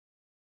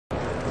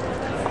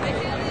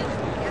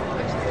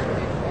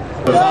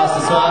The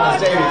fastest one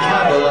is David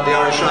Campbell on the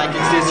Irish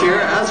rankings this year,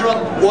 has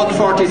run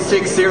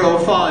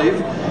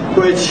 1:46.05,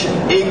 which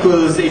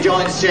equals, he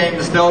joins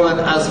James Nolan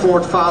as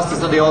fourth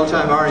fastest on the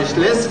all-time Irish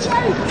list.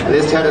 A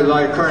list headed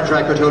by current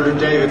record holder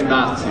David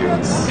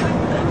Matthews.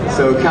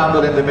 So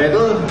Campbell in the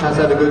middle has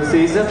had a good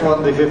season,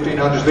 won the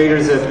 1500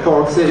 metres at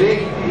Cork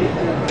City.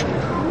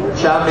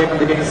 Champion on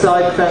the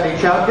inside, defending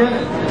champion.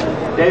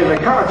 Dave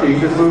McCarthy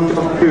just moved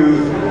up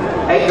to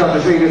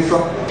 800 metres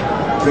from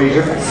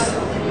metres.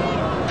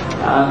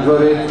 And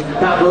put in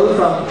Campbell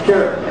from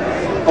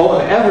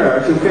Owen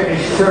Everard, who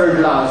finished third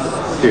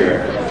last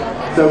year.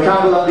 So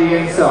Campbell on the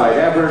inside,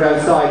 Everard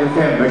outside of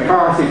him,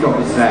 McCarthy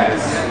comes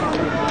next.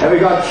 Then we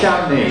got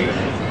Chamney,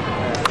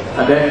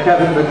 and then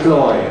Kevin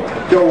McCloy,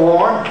 Joe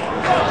Warren,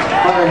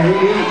 Conor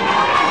Healy,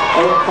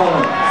 Owen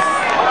Collins.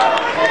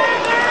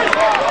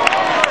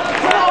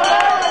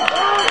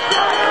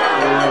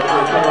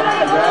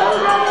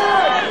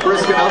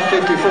 Briskin up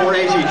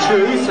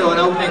 54.82, so an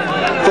opening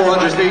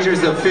 400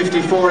 metres of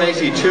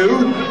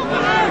 54.82.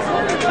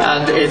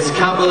 And it's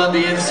Campbell on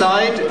the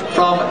inside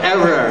from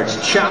Everard,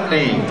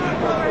 Chamney,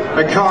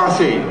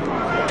 McCarthy,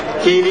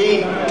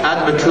 Healy and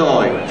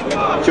McCloy.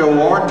 Joe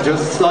Warren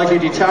just slightly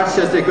detached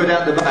as they go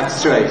down the back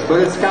straight. But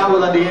it's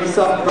Campbell on the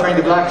inside wearing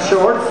the black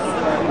shorts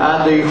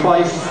and the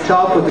white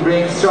top with the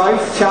green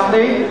stripes.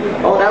 Chamney,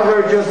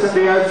 Everard just on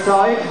the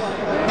outside.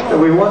 So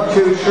we 1,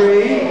 2,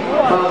 3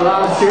 from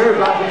last year,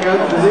 backing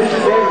out the position.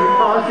 David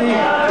McCarthy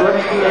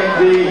running in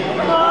the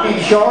pink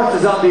shorts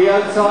is on the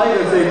outside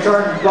as they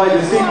turn by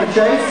the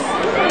steeplechase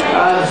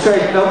and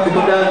straighten up to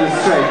come down the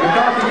straight.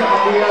 McCarthy on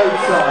the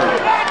outside,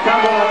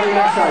 Campbell on the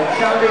inside,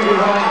 Chamney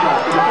behind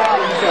that, the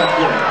defending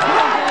champion.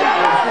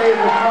 Dave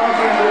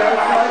McCarthy on the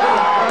outside,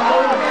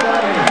 Campbell and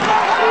Chamney.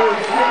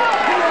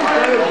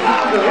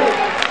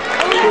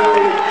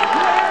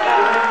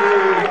 To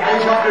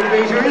 800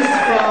 metres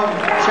from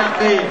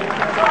Chamney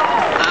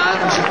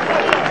and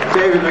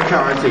David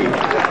McCarthy.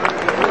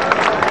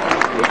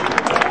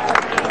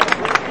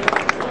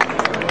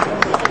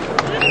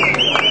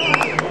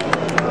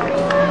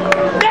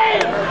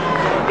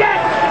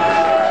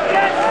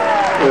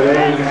 So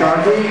David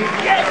McCarthy,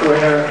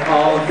 winner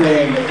of the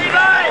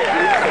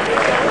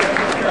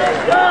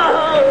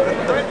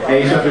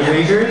 800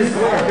 metres.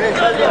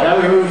 Now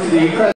we move to the